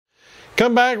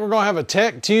Come back, we're gonna have a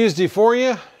Tech Tuesday for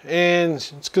you, and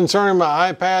it's concerning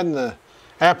my iPad and the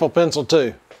Apple Pencil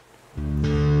 2.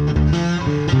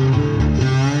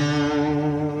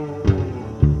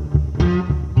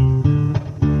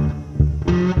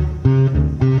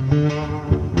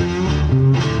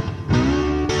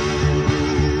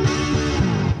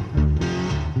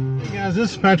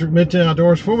 This is Patrick Mid-10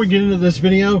 Outdoors. Before we get into this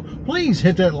video, please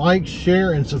hit that like,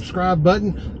 share, and subscribe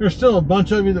button. There's still a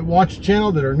bunch of you that watch the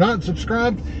channel that are not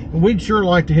subscribed, and we'd sure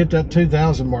like to hit that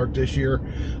 2,000 mark this year.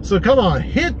 So come on,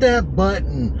 hit that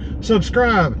button,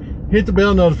 subscribe, hit the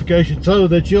bell notification so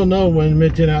that you'll know when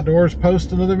Mid-10 Outdoors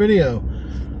posts another video.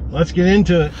 Let's get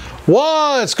into it.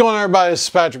 What's going on, everybody? This is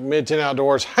Patrick Mid-10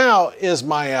 Outdoors. How is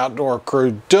my outdoor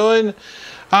crew doing?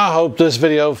 I hope this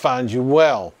video finds you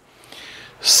well.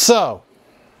 So,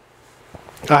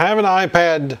 I have an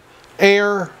iPad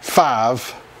Air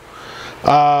 5.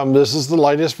 This is the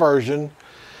latest version.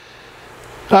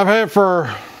 I've had it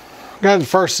for, got the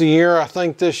first of the year, I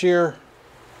think this year.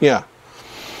 Yeah,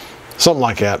 something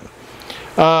like that.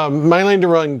 Mainly to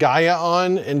run Gaia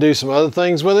on and do some other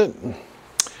things with it.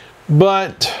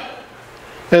 But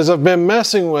as I've been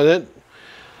messing with it,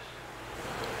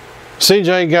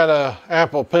 CJ got a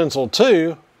Apple Pencil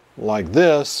 2 like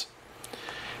this.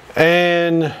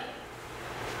 And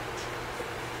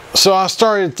so I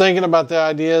started thinking about the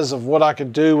ideas of what I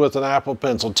could do with an Apple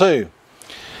Pencil 2.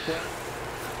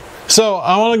 So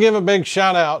I want to give a big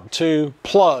shout out to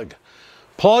Plug.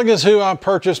 Plug is who I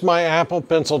purchased my Apple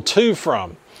Pencil 2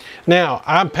 from. Now,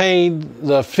 I paid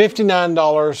the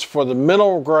 $59 for the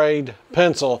middle grade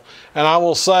pencil, and I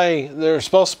will say there's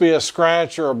supposed to be a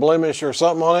scratch or a blemish or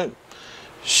something on it.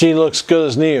 She looks good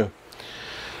as new.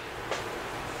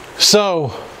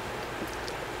 So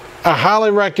I highly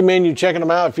recommend you checking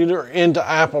them out if you're into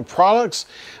Apple products,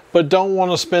 but don't want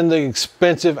to spend the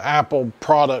expensive Apple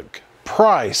product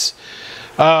price.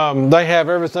 They have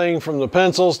everything from the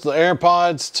pencils, to the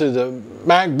AirPods, to the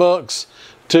MacBooks,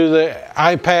 to the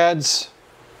iPads,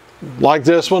 like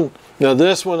this one. Now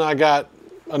this one I got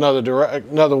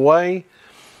another way.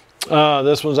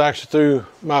 This one's actually through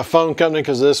my phone company,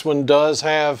 because this one does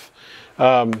have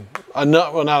well,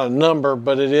 not a number,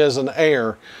 but it is an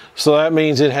Air, so that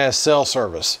means it has cell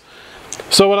service.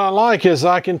 So what I like is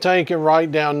I can take and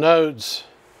write down notes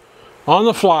on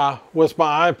the fly with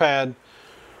my iPad.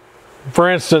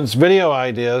 For instance, video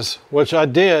ideas, which I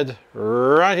did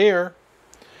right here.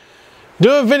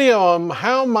 Do a video on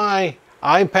how my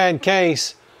iPad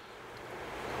case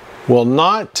will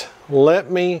not let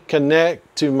me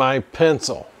connect to my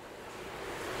pencil.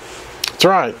 That's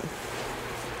right.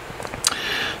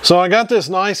 So I got this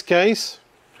nice case.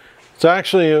 It's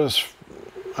actually,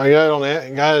 I got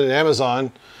it at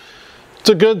Amazon. It's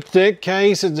a good thick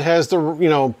case. It has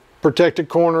the, protected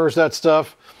corners, that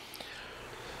stuff.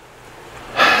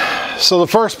 So the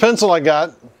first pencil I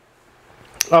got,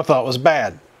 I thought was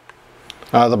bad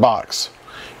out of the box.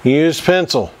 Used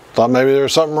pencil. Thought maybe there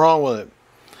was something wrong with it.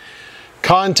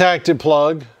 Contacted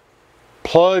Plug.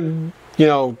 Plug,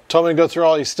 told me to go through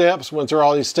all these steps. Went through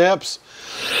all these steps.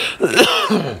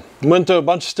 Went through a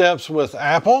bunch of steps with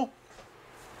Apple.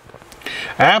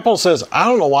 Apple says, I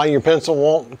don't know why your pencil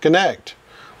won't connect.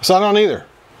 So I don't either.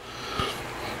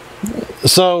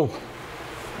 So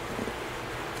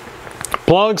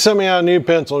Plug sent me out a new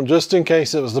pencil just in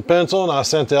case it was the pencil, and I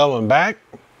sent the other one back.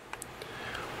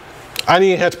 I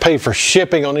didn't have to pay for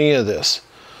shipping on any of this.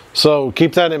 So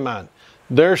keep that in mind.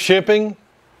 Their shipping,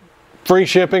 free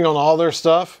shipping on all their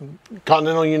stuff,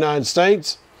 continental United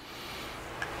States.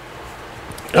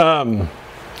 And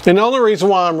the only reason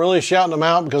why I'm really shouting them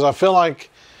out, because I feel like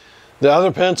the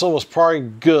other pencil was probably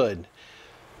good.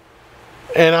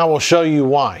 And I will show you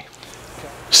why.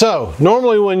 So,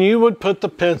 normally when you would put the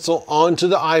pencil onto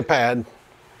the iPad,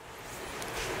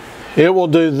 it will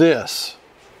do this.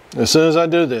 As soon as I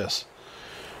do this,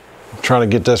 I'm trying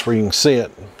to get this where you can see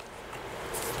it.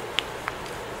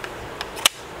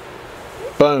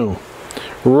 Boom.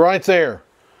 Right there.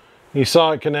 You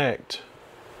saw it connect.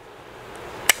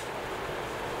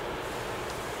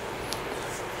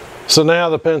 So now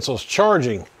the pencil's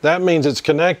charging. That means it's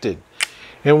connected.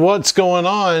 And what's going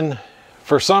on,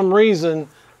 for some reason,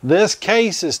 this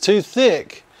case is too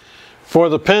thick for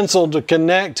the pencil to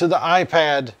connect to the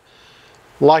iPad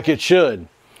like it should.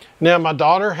 Now my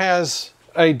daughter has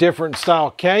a different style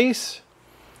case,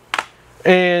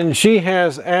 and she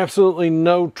has absolutely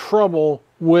no trouble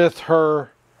with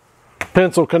her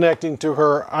pencil connecting to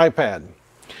her iPad.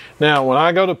 Now when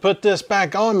I go to put this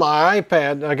back on my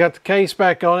iPad, I got the case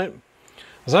back on it,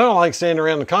 because I don't like standing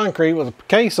around the concrete with a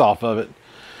case off of it.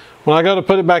 When I go to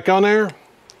put it back on there,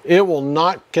 it will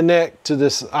not connect to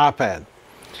this iPad.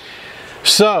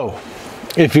 So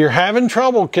if you're having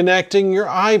trouble connecting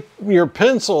your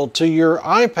pencil to your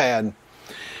iPad,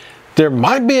 there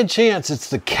might be a chance it's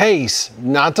the case,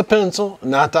 not the pencil,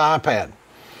 not the iPad.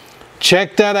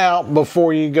 Check that out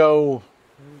before you go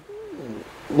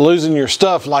losing your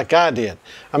stuff like I did.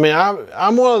 I mean,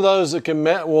 I'm one of those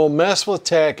that will mess with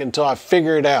tech until I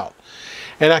figure it out.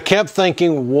 And I kept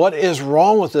thinking, what is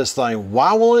wrong with this thing?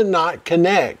 Why will it not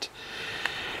connect?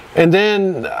 And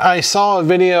then I saw a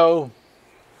video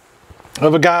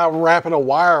of a guy wrapping a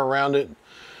wire around it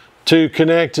to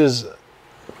connect his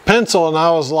pencil, and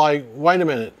I was like, wait a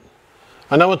minute.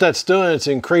 I know what that's doing. It's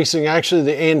increasing actually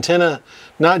the antenna,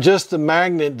 not just the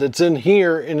magnet that's in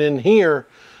here and in here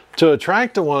to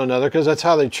attract to one another, because that's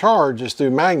how they charge, is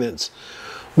through magnets.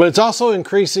 But it's also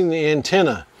increasing the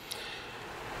antenna.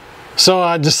 So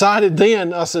I decided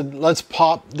then, I said, let's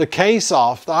pop the case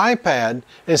off the iPad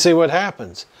and see what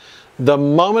happens. The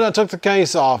moment I took the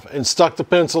case off and stuck the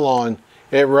pencil on,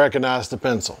 it recognized the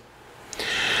pencil.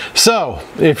 So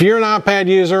if you're an iPad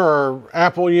user or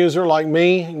Apple user like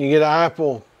me, you get an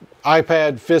Apple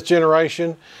iPad 5th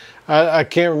generation. I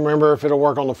can't remember if it'll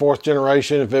work on the 4th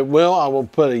generation. If it will, I will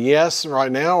put a yes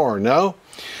right now or no.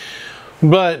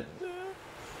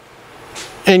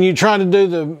 And you try to do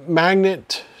the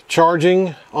magnet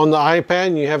charging on the iPad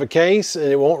and you have a case and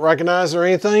it won't recognize or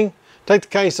anything, take the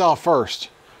case off first.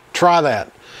 Try that.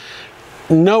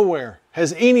 Nowhere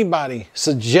has anybody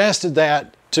suggested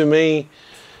that to me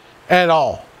at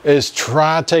all, is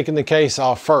try taking the case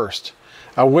off first.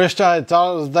 I wished I had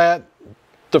thought of that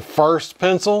the first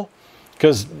pencil,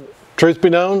 because truth be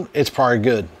known, it's probably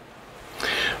good.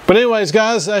 But anyways,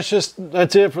 guys,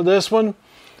 that's it for this one.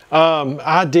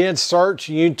 I did search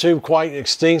YouTube quite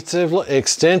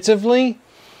extensively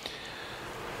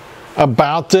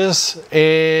about this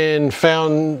and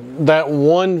found that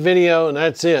one video, and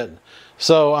that's it.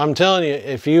 So I'm telling you,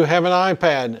 if you have an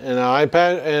iPad and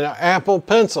an Apple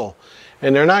Pencil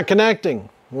and they're not connecting,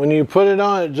 when you put it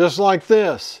on it just like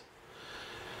this,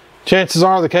 chances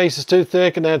are the case is too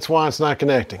thick and that's why it's not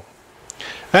connecting.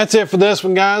 That's it for this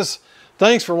one, guys.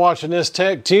 Thanks for watching this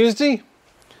Tech Tuesday.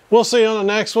 We'll see you on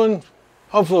the next one.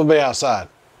 Hopefully we'll be outside.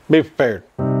 Be prepared.